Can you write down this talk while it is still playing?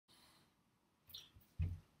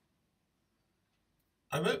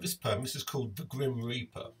I wrote this poem. This is called The Grim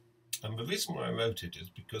Reaper. And the reason why I wrote it is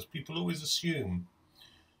because people always assume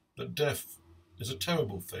that death is a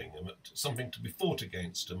terrible thing and that it's something to be fought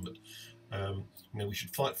against, and that we should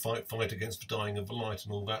fight against the dying of the light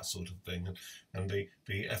and all that sort of thing. And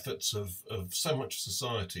the efforts of so much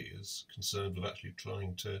society is concerned with actually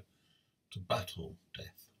trying to battle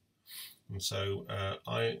death. And so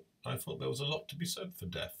I thought there was a lot to be said for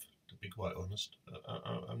death, to be quite honest.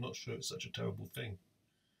 I'm not sure it's such a terrible thing.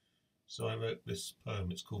 So I wrote this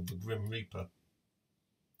poem. It's called The Grim Reaper.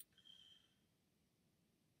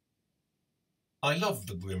 I love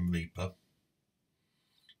the Grim Reaper.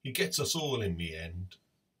 He gets us all in the end,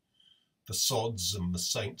 the sods and the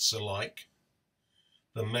saints alike,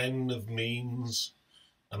 the men of means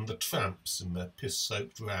and the tramps in their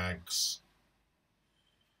piss-soaked rags.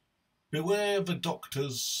 Beware the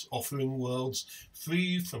doctors offering worlds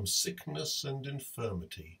free from sickness and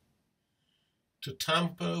infirmity. To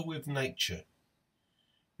tamper with nature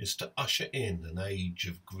is to usher in an age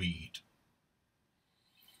of greed.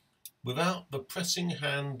 Without the pressing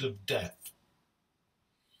hand of death,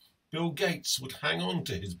 Bill Gates would hang on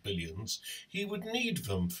to his billions. He would need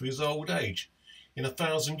them for his old age in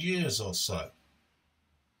 1,000 years or so.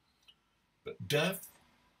 But death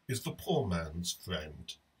is the poor man's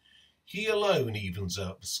friend. He alone evens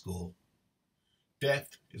out the score.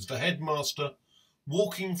 Death is the headmaster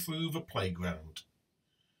walking through the playground.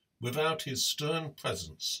 Without his stern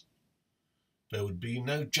presence, there would be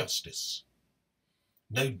no justice,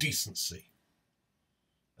 no decency,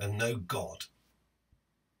 and no God.